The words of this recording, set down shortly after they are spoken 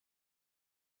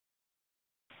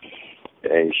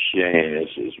Hey, Shane, this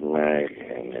is Mac,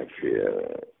 and if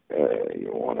you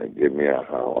want to give me a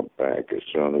holler back as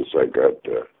soon as I got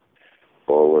the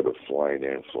forward of flight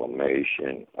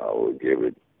inflammation, I will give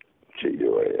it to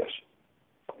your ass.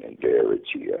 And there it's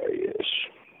GIS.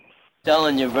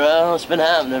 Telling you, bro. What's been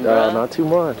happening, bro? Not too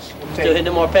much. Still hitting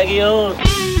the more Peggy-O's?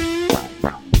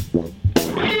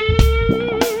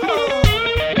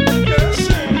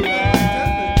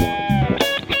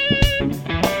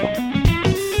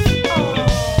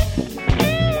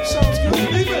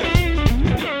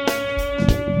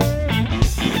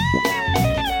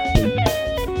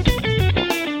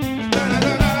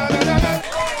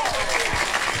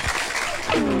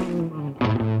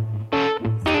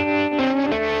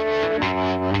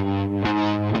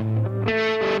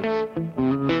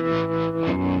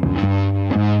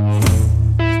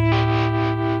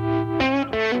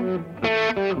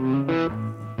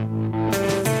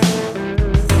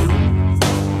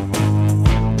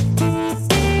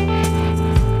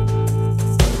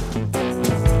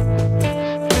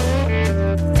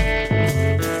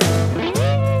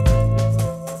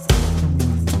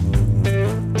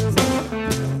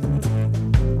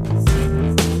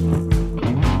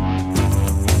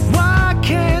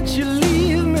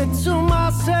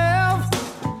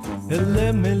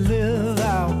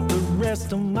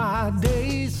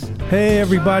 Hey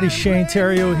everybody, Shane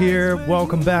Terrio here.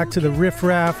 Welcome back to the Riff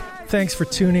Raff. Thanks for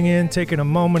tuning in, taking a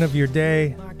moment of your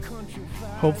day.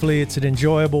 Hopefully it's an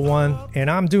enjoyable one. And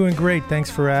I'm doing great,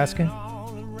 thanks for asking.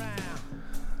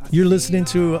 You're listening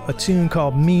to a tune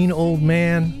called Mean Old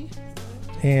Man.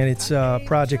 And it's a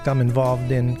project I'm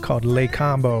involved in called Le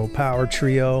Combo Power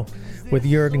Trio with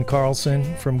Jürgen Carlson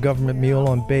from Government Mule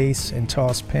on bass and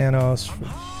Toss Panos,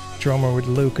 drummer with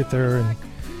Lukather and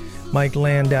Mike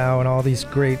Landau and all these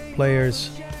great players.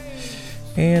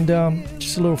 And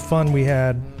just a little fun we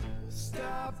had.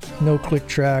 No click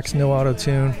tracks, no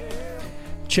auto-tune.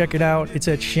 Check it out. It's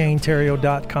at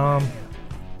shaneterrio.com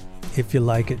if you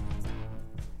like it.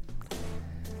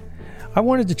 I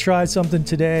wanted to try something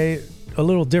today, a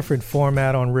little different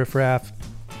format on Riff Raff.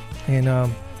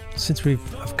 And since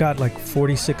I've got like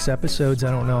 46 episodes,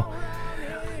 I don't know.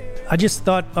 I just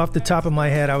thought off the top of my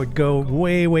head I would go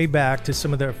way, way back to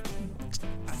some of the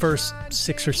first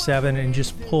 6 or 7 and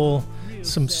just pull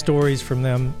some stories from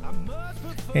them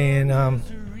and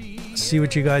see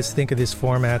what you guys think of this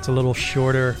format. It's a little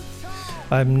shorter.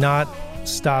 I'm not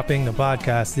stopping the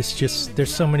podcast.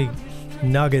 There's so many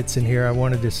nuggets in here I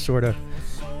wanted to sort of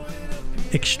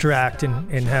extract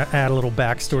and add a little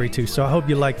backstory to. So I hope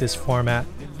you like this format.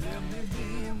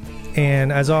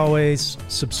 And as always,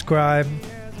 subscribe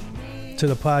to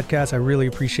the podcast. I really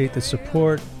appreciate the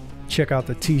support. Check out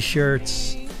the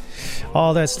t-shirts.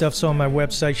 All that stuff's on my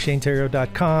website,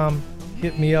 shaneterrio.com.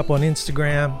 Hit me up on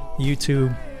Instagram,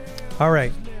 YouTube. All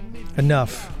right,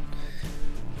 enough.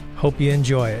 Hope you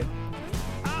enjoy it.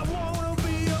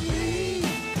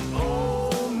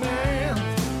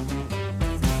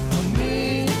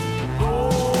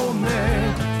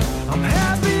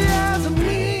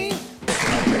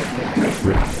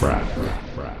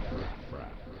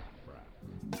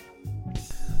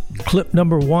 Clip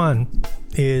number 1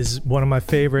 is one of my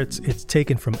favorites. It's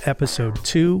taken from episode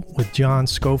 2 with John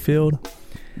Scofield.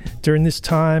 During this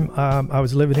time, I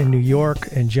was living in New York,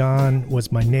 and John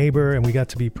was my neighbor, and we got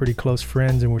to be pretty close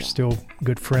friends, and we're still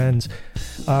good friends.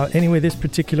 Anyway, this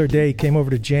particular day, he came over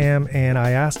to jam, and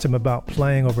I asked him about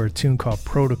playing over a tune called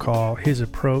Protocol, his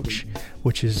approach,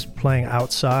 which is playing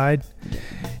outside.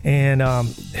 And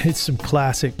it's some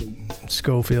classic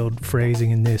Scofield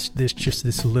phrasing in this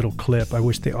little clip. I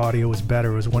wish the audio was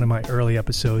better. It was one of my early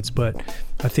episodes, but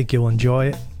I think you'll enjoy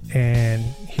it. And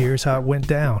here's how it went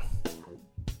down.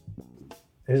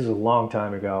 This is a long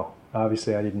time ago.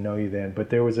 Obviously, I didn't know you then, but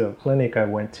there was a clinic I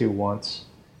went to once,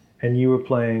 and you were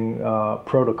playing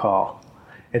Protocol.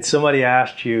 And somebody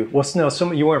asked you,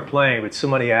 you weren't playing, but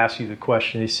somebody asked you the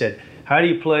question. He said, how do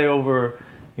you play over,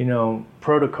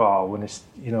 Protocol when it's,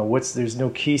 there's no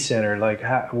key center? Like,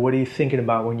 what are you thinking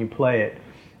about when you play it?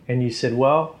 And you said,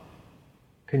 well,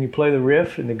 can you play the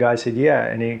riff? And the guy said, yeah.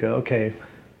 And you go, okay,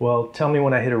 well, tell me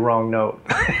when I hit a wrong note.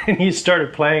 And you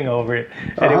started playing over it.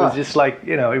 And It was just like,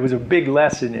 it was a big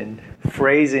lesson in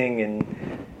phrasing and,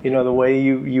 the way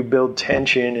you build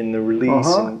tension and the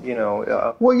release and,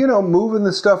 moving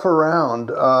the stuff around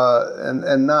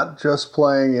and not just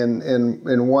playing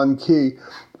in one key.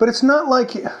 But it's not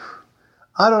like,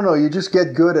 I don't know, you just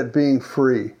get good at being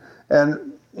free.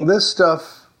 And this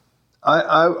stuff,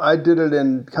 I did it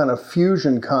in kind of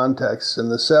fusion contexts in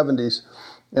the 70s.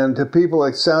 And to people,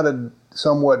 it sounded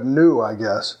somewhat new, I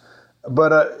guess.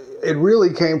 But it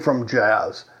really came from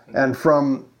jazz and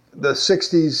from the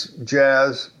 60s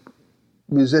jazz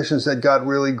musicians that got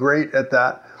really great at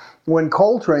that when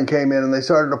Coltrane came in and they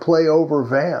started to play over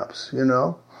vamps, you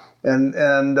know. And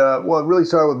well, it really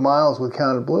started with Miles with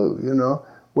Counted Blue, you know,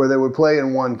 where they would play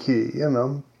in one key, you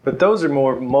know. But those are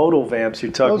more modal vamps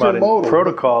you're talking Those are about. modal.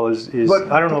 Protocol is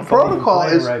But I don't know if Protocol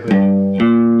I'm is right, but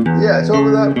yeah, it's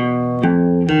over that.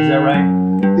 is that right?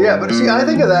 Yeah, but see, I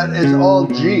think of that as all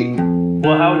G.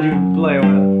 Well, how would you play with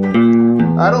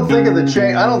it? I don't think of the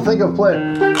chain. I don't think of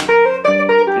playing.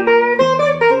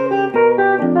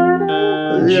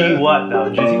 G what now?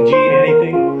 G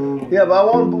anything? Yeah, but I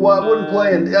wouldn't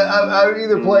play in. I would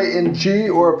either play in G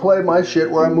or play my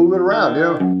shit where I move it around. You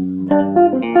know.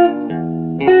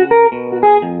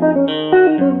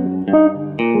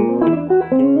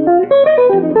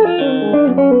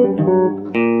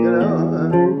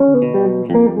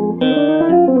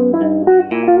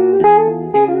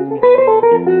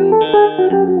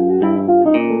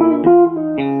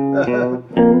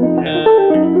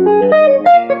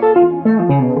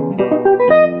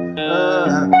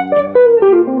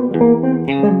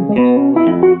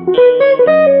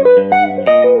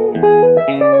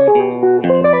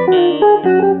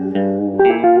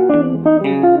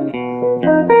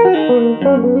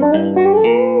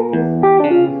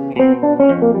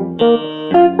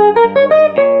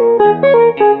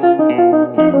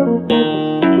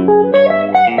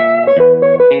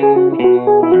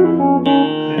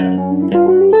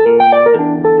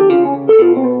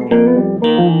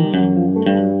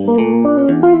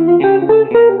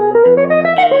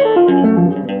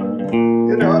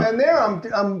 You know, and there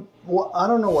I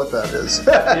don't know what that is.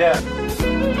 Yeah.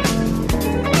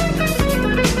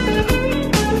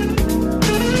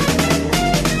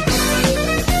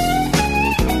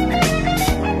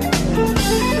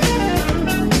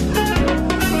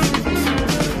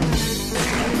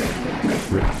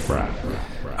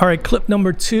 All right, clip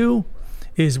number 2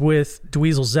 is with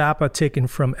Dweezil Zappa, taken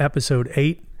from episode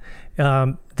 8.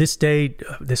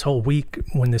 This whole week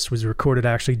when this was recorded,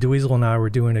 actually, Dweezil and I were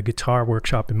doing a guitar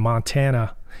workshop in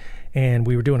Montana, and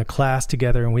we were doing a class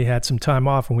together, and we had some time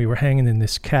off, and we were hanging in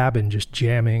this cabin just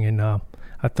jamming, and I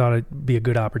thought it'd be a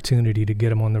good opportunity to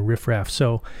get him on the Riff Raff.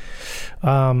 So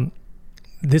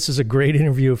this is a great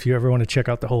interview if you ever want to check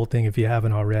out the whole thing, if you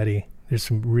haven't already. There's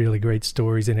some really great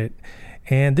stories in it.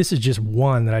 And this is just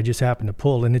one that I just happened to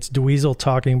pull. And it's Dweezil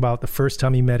talking about the first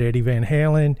time he met Eddie Van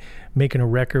Halen, making a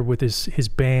record with his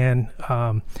band,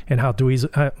 and how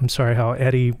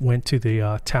Eddie went to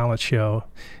the talent show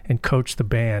and coached the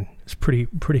band. It's pretty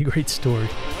great story.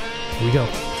 Here we go.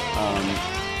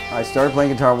 I started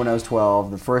playing guitar when I was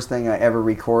 12. The first thing I ever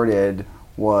recorded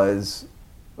was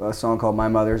a song called My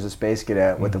Mother's a Space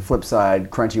Cadet with the flip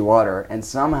side, Crunchy Water. And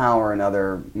somehow or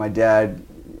another, my dad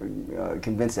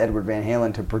convinced Edward Van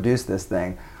Halen to produce this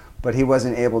thing, but he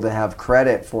wasn't able to have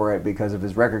credit for it because of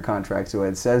his record contract. So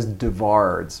it says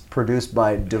DeVards, produced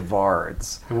by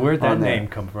DeVards. Where'd that name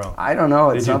come from? I don't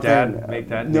know. Did your dad make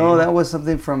that name? No, that was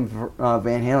something from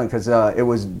Van Halen, because it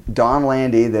was Don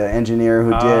Landy, the engineer who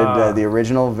did the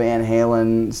original Van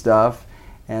Halen stuff,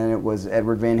 and it was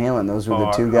Edward Van Halen. Those were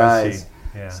the two guys.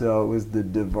 Yeah. So it was the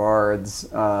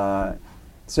DeVards.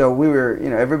 So we were,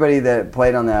 everybody that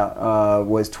played on that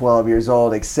was 12 years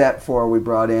old, except for we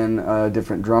brought in a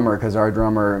different drummer, because our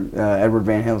drummer, Edward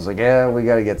Van Halen, was like, yeah, we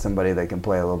got to get somebody that can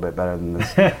play a little bit better than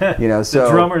this. So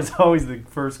the drummer's always the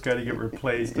first guy to get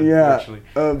replaced. Yeah,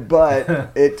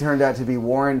 but it turned out to be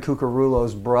Warren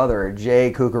Cucurullo's brother,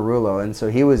 Jay Cucurullo, and so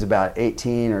he was about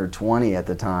 18 or 20 at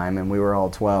the time, and we were all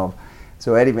 12.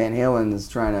 So Eddie Van Halen is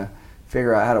trying to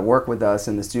figure out how to work with us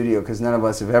in the studio, because none of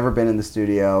us have ever been in the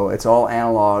studio. It's all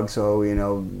analog, so we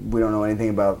don't know anything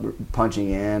about punching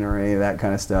in or any of that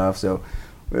kind of stuff. So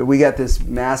we got this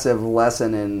massive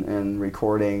lesson in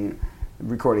recording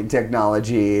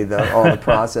technology, all the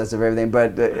process of everything.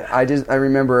 But I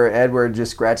remember Edward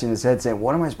just scratching his head saying,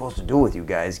 "What am I supposed to do with you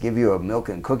guys? Give you a milk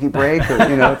and cookie break?" Or,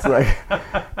 it's like,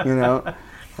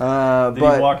 Did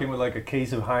you walk in with like a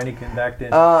case of Heineken back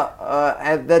then?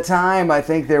 At the time, I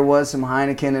think there was some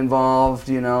Heineken involved,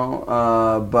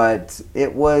 but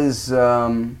it was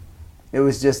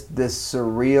just this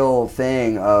surreal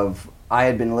thing of, I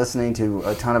had been listening to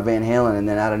a ton of Van Halen, and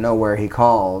then out of nowhere he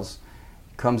comes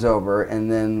over,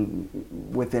 and then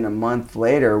within a month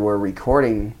later we're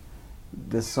recording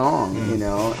this song, She will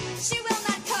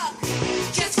not cook,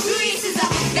 just greases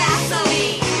up with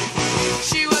Vaseline.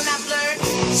 She will not flirt,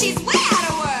 she's way out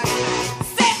of work.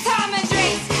 Sip time and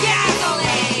drinks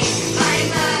gasoline. My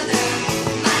mother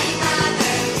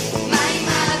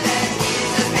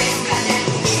is a space cadet.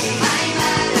 My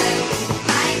mother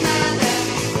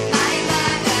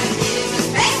is a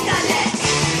space cadet.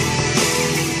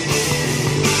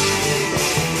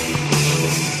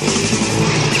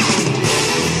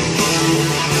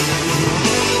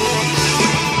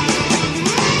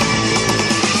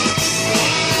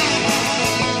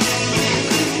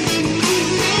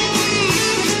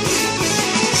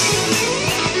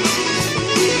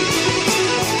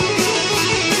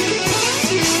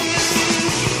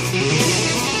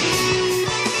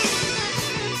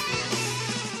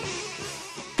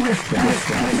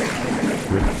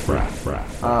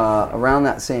 Around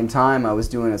that same time, I was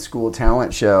doing a school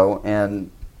talent show,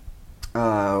 and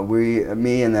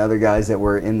me and the other guys that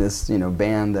were in this,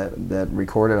 band that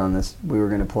recorded on this, we were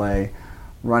going to play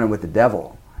 "Running with the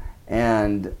Devil,"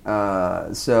 and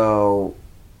so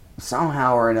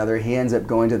somehow or another, he ends up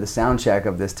going to the sound check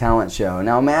of this talent show.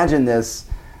 Now imagine this.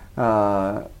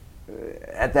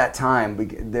 At that time,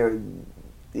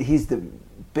 he's the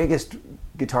biggest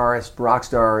guitarist, rock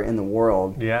star in the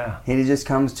world. Yeah. And he just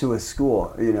comes to a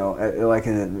school, like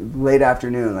in the late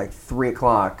afternoon, like 3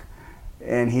 o'clock,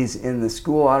 and he's in the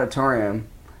school auditorium,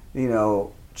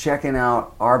 checking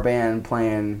out our band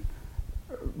playing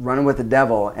 "Running with the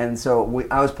Devil." And so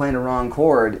I was playing the wrong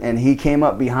chord, and he came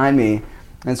up behind me,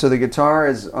 and so the guitar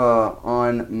is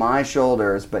on my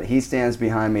shoulders, but he stands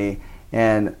behind me,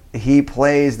 and he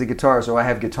plays the guitar, so I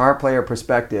have guitar player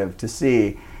perspective to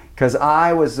see, because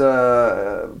I was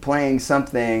playing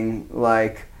something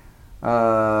like,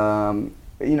 the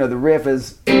riff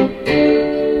is... Right.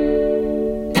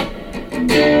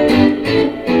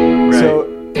 So,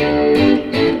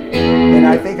 and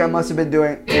I think I must have been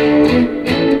doing...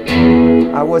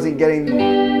 I wasn't getting...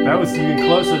 That was even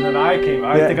closer than I came.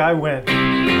 I think I went...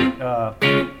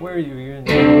 where are you? You're in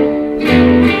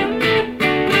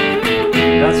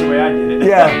That's the way I did it.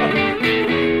 Yeah.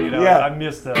 I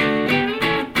missed that.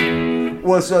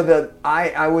 Well, so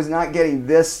I was not getting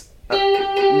this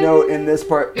note in this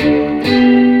part.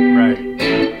 Right.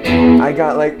 I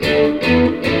got like...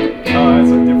 Oh,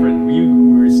 that's a different...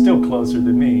 You were still closer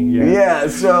than me. Yeah,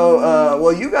 so,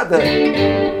 well, you got that,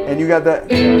 and you got that.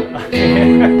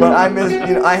 But I missed,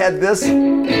 I had this,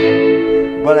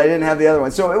 but I didn't have the other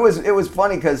one. So it was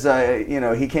funny because,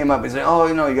 he came up and said, "Oh,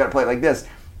 you got to play it like this."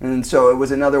 And so it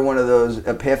was another one of those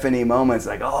epiphany moments,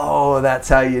 like, oh, that's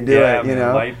how you do it,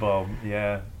 light bulb,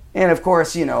 yeah. And of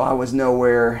course, I was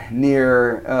nowhere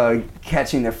near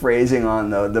catching the phrasing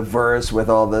on the verse with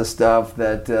all the stuff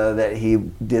that he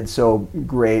did so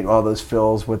great, all those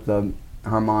fills with the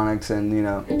harmonics and,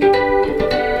 right.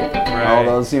 all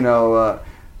those,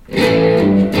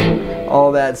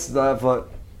 all that stuff.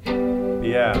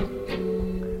 Yeah.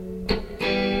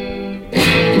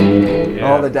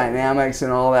 All the dynamics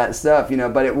and all that stuff,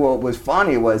 But what was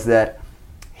funny was that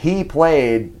he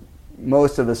played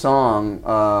most of the song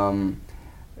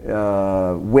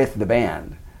with the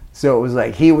band. So it was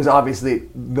like he was obviously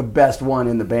the best one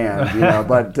in the band,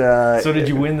 But so did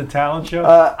you win the talent show?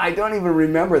 I don't even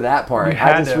remember that part.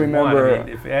 I just remember.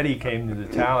 if Eddie came to the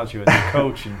talent show as a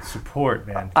coach and support,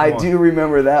 man. I do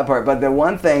remember that part. But the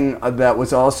one thing that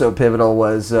was also pivotal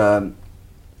was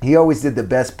he always did the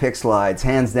best pick slides,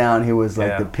 hands down. He was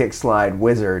like the pick slide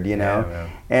wizard,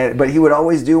 but he would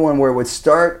always do one where it would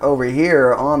start over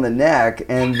here on the neck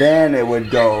and then it would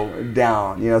go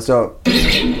down, So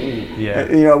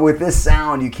with this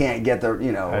sound you can't get the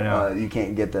you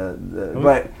can't get the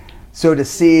but so to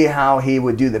see how he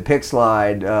would do the pick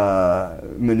slide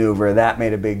maneuver, that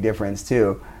made a big difference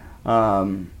too,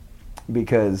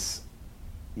 because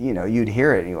you'd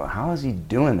hear it and you go, how is he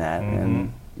doing that? Mm-hmm.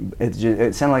 And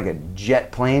it sounded like a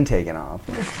jet plane taking off.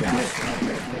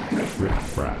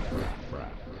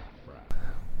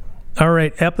 All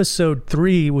right, episode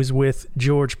 3 was with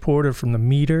George Porter from the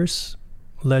Meters,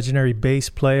 legendary bass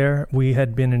player. We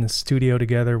had been in the studio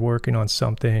together working on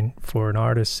something for an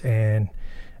artist, and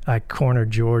I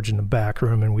cornered George in the back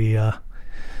room, and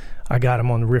I got him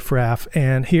on the riffraff.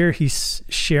 And here he's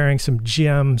sharing some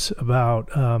gems about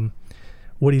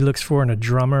what he looks for in a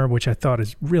drummer, which I thought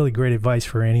is really great advice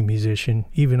for any musician,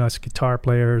 even us guitar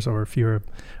players, or if you're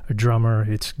a drummer,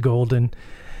 it's golden.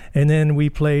 And then we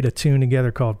played a tune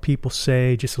together called People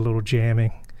Say, just a little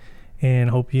jamming, and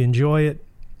hope you enjoy it.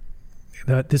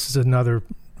 This is another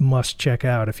must check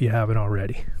out if you haven't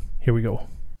already. Here we go.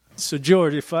 So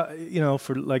George, if I,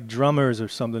 for like drummers or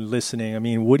something listening, I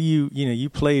mean, what do you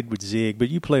played with Zig, but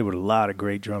you played with a lot of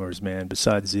great drummers, man,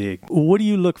 besides Zig. What do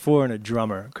you look for in a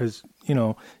drummer? Because,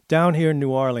 down here in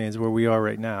New Orleans where we are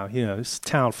right now, it's a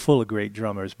town full of great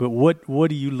drummers, but what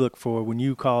do you look for when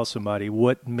you call somebody?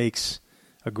 What makes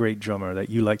a great drummer that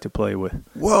you like to play with?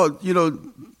 Well,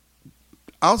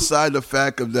 outside the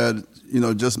fact of that,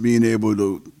 just being able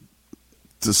to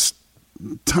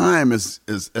time is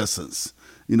essence.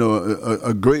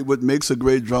 What makes a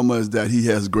great drummer is that he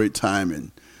has great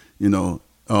timing, and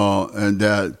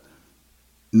that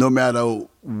no matter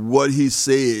what he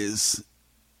says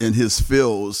in his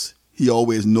fills, he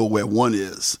always know where one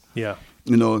is. Yeah.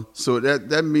 So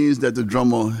that means that the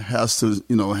drummer has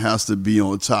to be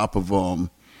on top of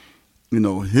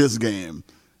his game,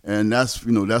 and that's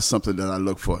something that I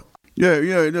look for. Yeah,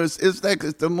 it's like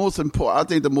it's the most important. I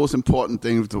think the most important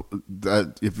thing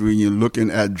that if when you're looking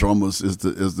at drummers is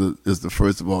the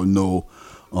first of all know,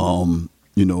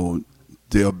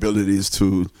 their abilities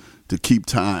to keep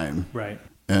time, right,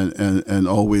 and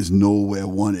always know where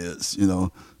one is,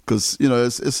 because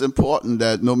it's important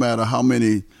that no matter how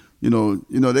many.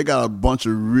 They got a bunch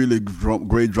of really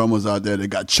great drummers out there. They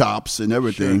got chops and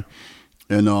everything,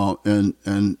 sure. But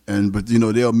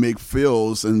they'll make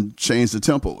fills and change the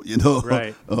tempo,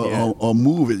 right, or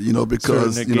move it,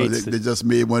 because they just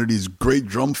made one of these great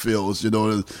drum fills,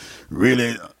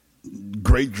 really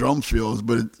great drum fills,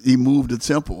 but he moved the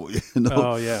tempo,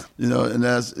 Oh yeah, and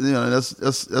that's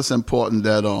important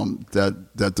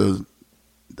that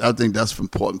I think that's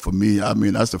important for me. I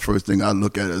mean, that's the first thing I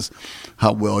look at is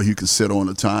how well he can sit on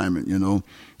the time. And,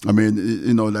 I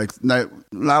mean, like a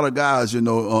lot of guys, and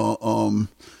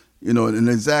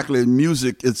exactly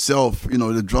music itself,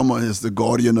 the drummer is the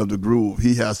guardian of the groove.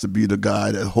 He has to be the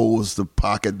guy that holds the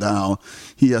pocket down.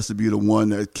 He has to be the one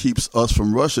that keeps us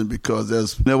from rushing,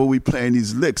 because whenever we playing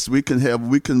these licks, we can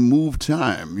move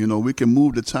time, we can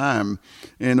move the time,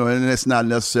 and it's not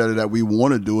necessarily that we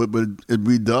want to do it, but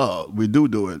we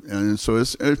do it. And so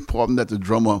it's important that the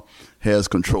drummer has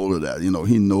control of that.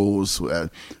 He knows that,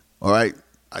 all right,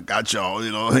 I got y'all,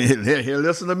 here,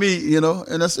 listen to me, and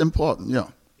that's important, yeah.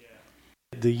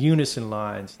 The unison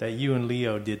lines that you and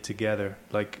Leo did together,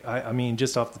 like I mean,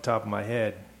 just off the top of my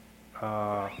head,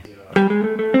 something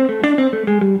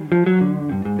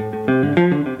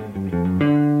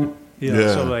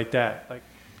like that. Like,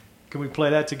 can we play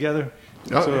that together?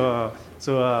 Okay.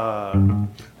 So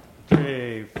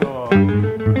 3, 4.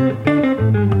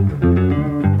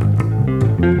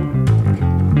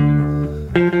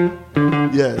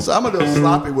 Yeah, so I'm a little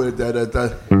sloppy with it.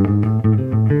 That.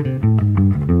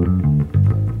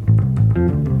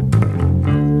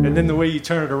 And then the way you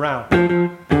turn it around.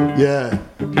 Yeah.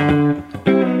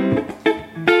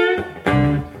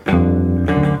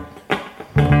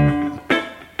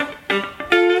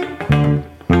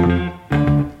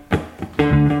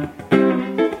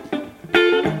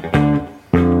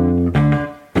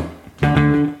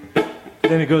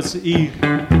 Then it goes to E.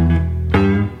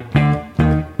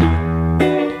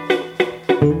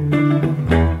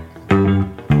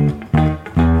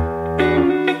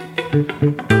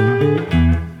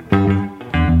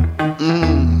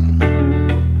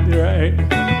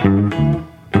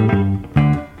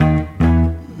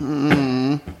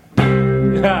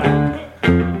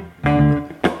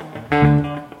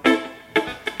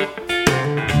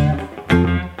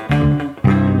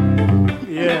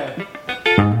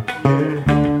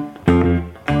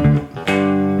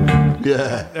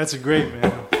 That's a great,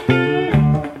 man.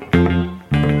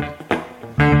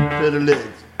 To the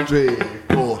legs. 3,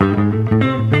 4.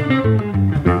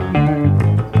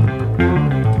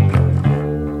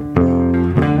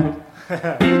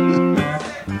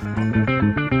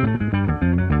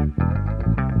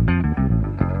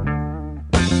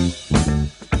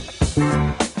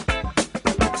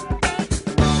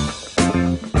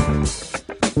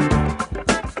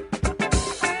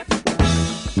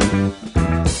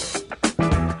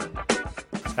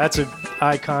 That's an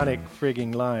iconic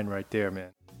frigging line right there,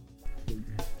 man.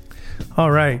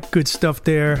 All right, good stuff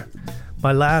there.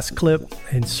 My last clip,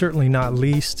 and certainly not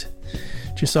least,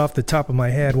 just off the top of my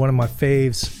head, one of my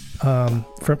faves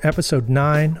from episode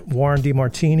 9, Warren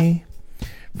DeMartini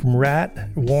from Rat.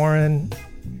 Warren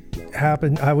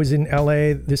happened, I was in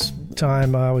LA this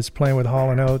time. I was playing with Hall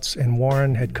 & Oates, and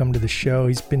Warren had come to the show.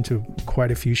 He's been to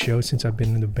quite a few shows since I've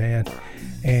been in the band,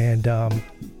 and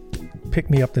picked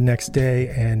me up the next day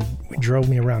and drove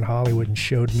me around Hollywood and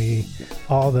showed me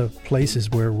all the places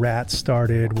where Rat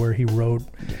started, where he wrote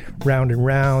Round and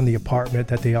Round, the apartment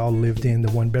that they all lived in, the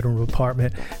one-bedroom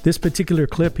apartment. This particular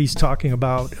clip, he's talking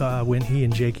about when he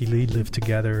and Jakey Lee lived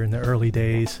together in the early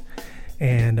days,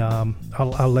 and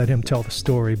I'll let him tell the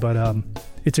story, but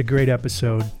it's a great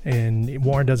episode, and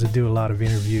Warren doesn't do a lot of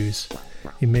interviews.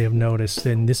 You may have noticed,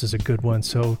 and this is a good one,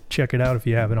 so check it out if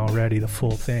you haven't already, the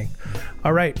full thing.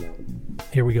 All right,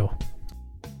 here we go.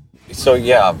 So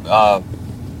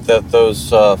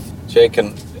those Jake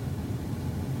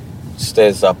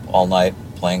stays up all night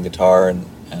playing guitar and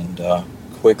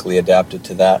quickly adapted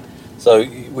to that. So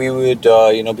we would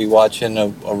be watching a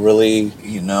really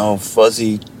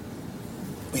fuzzy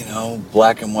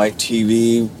black and white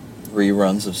TV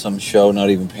reruns of some show, not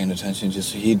even paying attention.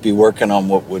 Just he'd be working on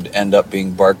what would end up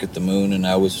being Bark at the Moon, and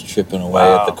I was chipping away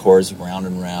at the chords of Round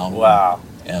and Round. Wow.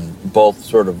 And both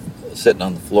sort of sitting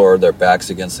on the floor, their backs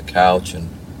against the couch, and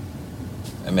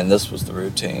I mean, this was the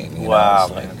routine. Wow,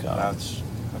 man. I'd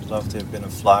love to have been a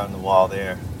fly on the wall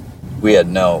there. we had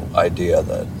no idea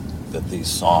that these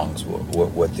songs were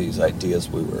what these ideas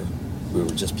we were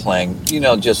just playing.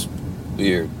 Just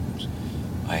weird.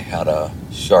 I had a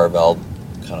Charvel,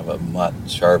 kind of a mutt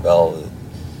Charvel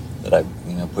that I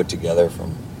put together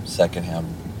from secondhand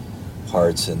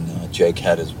parts, and Jake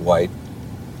had his white.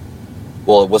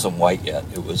 Well, it wasn't white yet.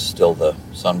 It was still the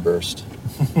Sunburst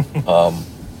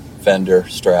Fender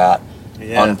Strat,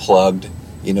 unplugged.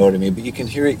 You know what I mean? But you can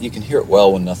hear it. You can hear it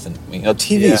well when nothing.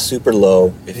 TV is super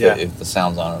low if the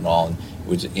sound's on at all, and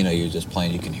you're just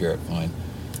playing. You can hear it fine,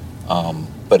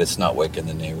 but it's not waking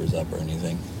the neighbors up or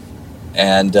anything.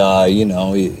 And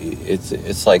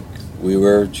it's like we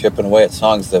were chipping away at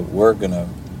songs that were gonna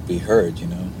be heard.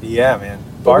 Yeah, man.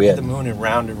 Bark at the Moon and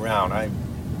Round. I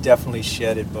definitely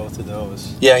shedded both of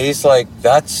those. Yeah, he's like,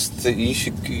 you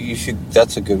should.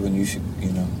 That's a good one. You should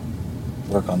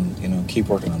work on keep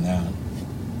working on that.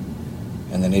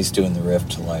 And then he's doing the riff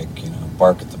to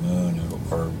Bark at the Moon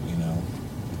or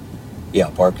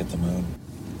Bark at the Moon.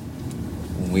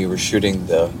 When we were shooting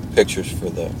the pictures for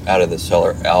the Out of the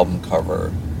Cellar album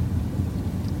cover,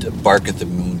 the Bark at the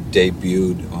Moon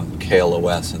debuted on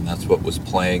KLOS, and that's what was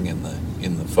playing in the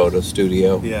photo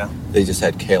studio. Yeah. They just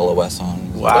had KLOS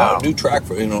on. Wow. New track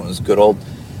for it was good old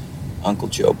Uncle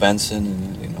Joe Benson,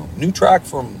 and new track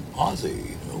from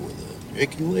Ozzy, with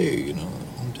Ricky Lee,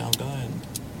 hometown guy, and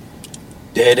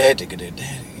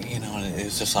and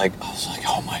it's just like, I was like,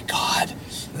 oh my God.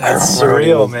 That's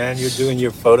surreal, man. You're doing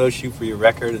your photo shoot for your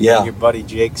record, and then your buddy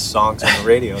Jake's songs on the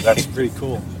radio. That's pretty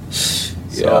cool.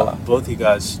 So both you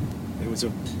guys,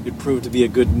 it proved to be a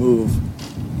good move.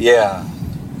 Yeah.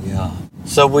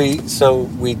 So we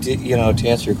did, to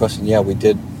answer your question, we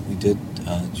did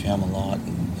jam a lot,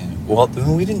 and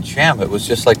we didn't jam. It was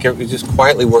just like, it was just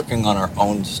quietly working on our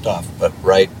own stuff, but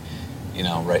we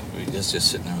just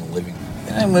sitting there in the living room.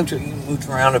 And I moved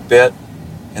around a bit,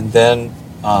 and then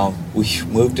we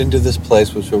moved into this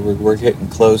place, which we're getting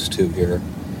close to here.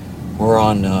 We're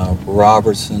on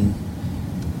Robertson,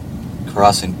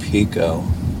 crossing Pico,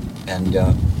 and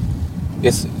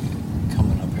it's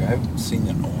coming up here. I haven't seen it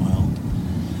in a while,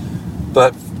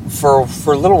 but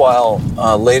for a little while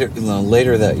later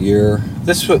that year,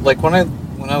 this was like when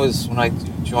I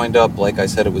joined up. Like I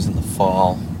said, it was in the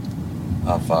fall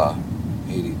of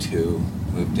 '82.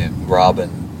 Moved in.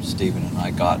 Robin, Stephen, and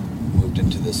I moved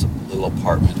into this little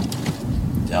apartment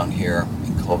down here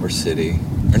in Culver City.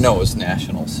 Or no, it was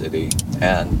National City,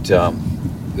 and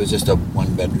it was just a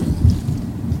one-bedroom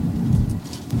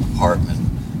apartment.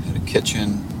 Had a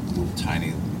kitchen, a little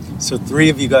tiny. So 3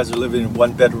 of you guys are living in a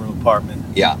one-bedroom apartment.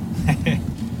 Yeah,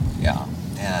 yeah.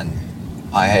 And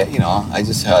I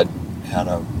just had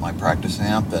my practice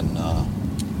amp and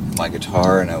my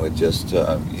guitar, and I would just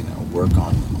work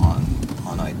on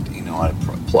I'd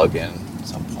plug in at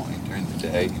some point during the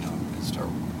day, and start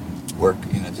work,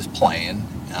 just playing,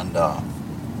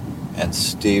 and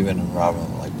Steven and Robin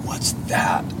were like, "What's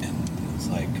that?" And it's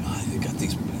like, they got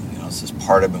these, it's this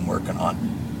part I've been working on.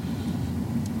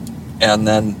 And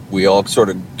then we all sort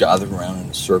of gathered around in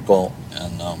a circle,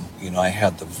 and I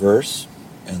had the verse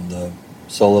and the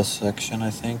solo section, I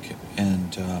think,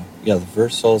 and the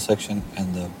verse, solo section,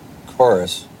 and the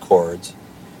chorus chords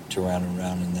to Round and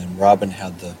Round, and then Robin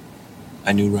had the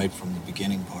I Knew Right From the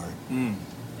Beginning part.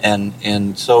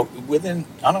 And so within,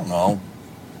 I don't know,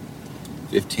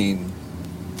 15,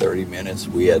 30 minutes,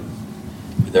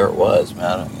 there it was,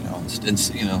 man,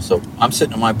 so I'm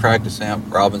sitting on my practice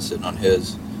amp, Robin's sitting on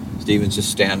his, Steven's just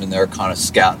standing there kind of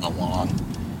scatting along,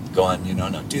 going,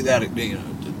 no, do that,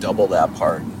 double that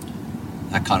part,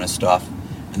 that kind of stuff.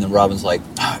 And then Robin's like,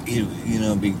 I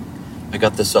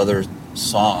got this other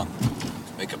song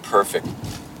to make a perfect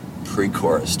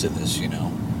pre-chorus to this,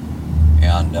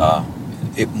 and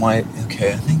it might,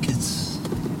 I think it's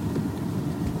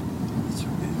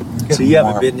so you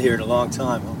haven't been here in a long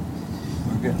time, huh?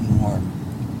 We're getting more.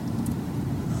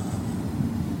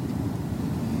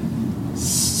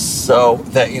 So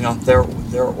that, there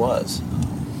it was.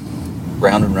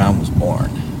 Round and Round was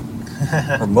born.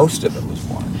 Or most of it was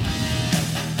born.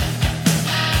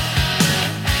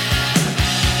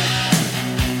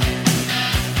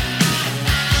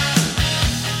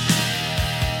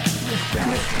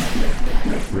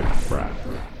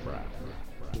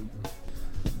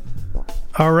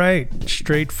 All right,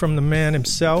 straight from the man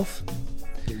himself.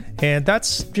 And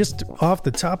that's just off the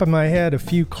top of my head, a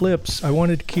few clips. I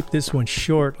wanted to keep this one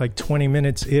short, like 20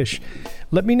 minutes-ish.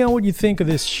 Let me know what you think of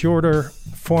this shorter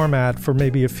format for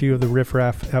maybe a few of the Riff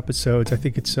Raff episodes. I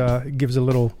think it gives a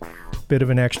little bit of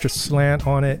an extra slant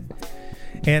on it.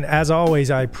 And as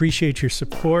always, I appreciate your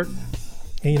support.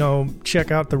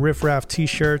 check out the Riff Raff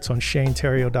t-shirts on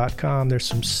ShaneTerrio.com. There's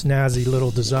some snazzy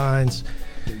little designs.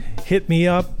 Hit me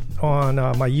up on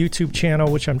my YouTube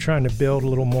channel, which I'm trying to build a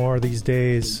little more these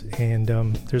days. And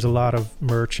there's a lot of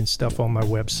merch and stuff on my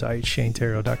website,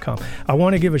 ShaneTerrio.com. I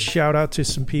want to give a shout out to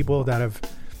some people that have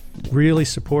really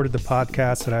supported the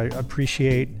podcast that I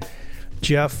appreciate.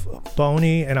 Jeff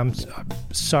Boney, and I'm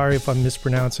sorry if I'm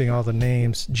mispronouncing all the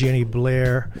names, Jenny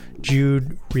Blair,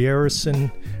 Jude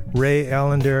Rierson, Ray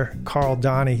Ellender, Carl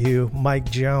Donahue, Mike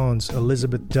Jones,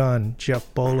 Elizabeth Dunn,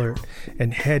 Jeff Bullard,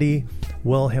 and Hetty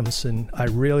Williamson. I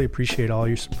really appreciate all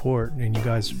your support, and you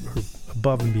guys are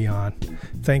above and beyond.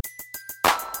 Thank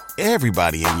you.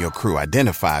 Everybody in your crew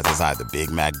identifies as either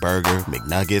Big Mac Burger,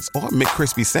 McNuggets, or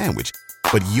McCrispy Sandwich,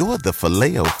 but you're the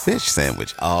Filet-O-Fish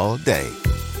Sandwich all day.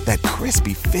 That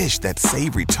crispy fish, that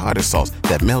savory tartar sauce,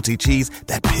 that melty cheese,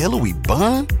 that pillowy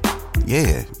bun.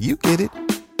 Yeah, you get it.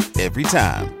 Every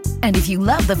time. And if you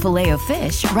love the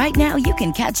Filet-O-Fish, right now you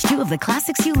can catch 2 of the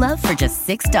classics you love for just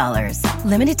 $6.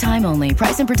 Limited time only.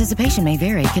 Price and participation may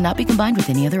vary. Cannot be combined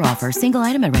with any other offer. Single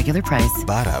item at regular price.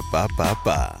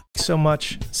 Ba-da-ba-ba-ba. So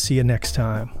much. See you next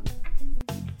time.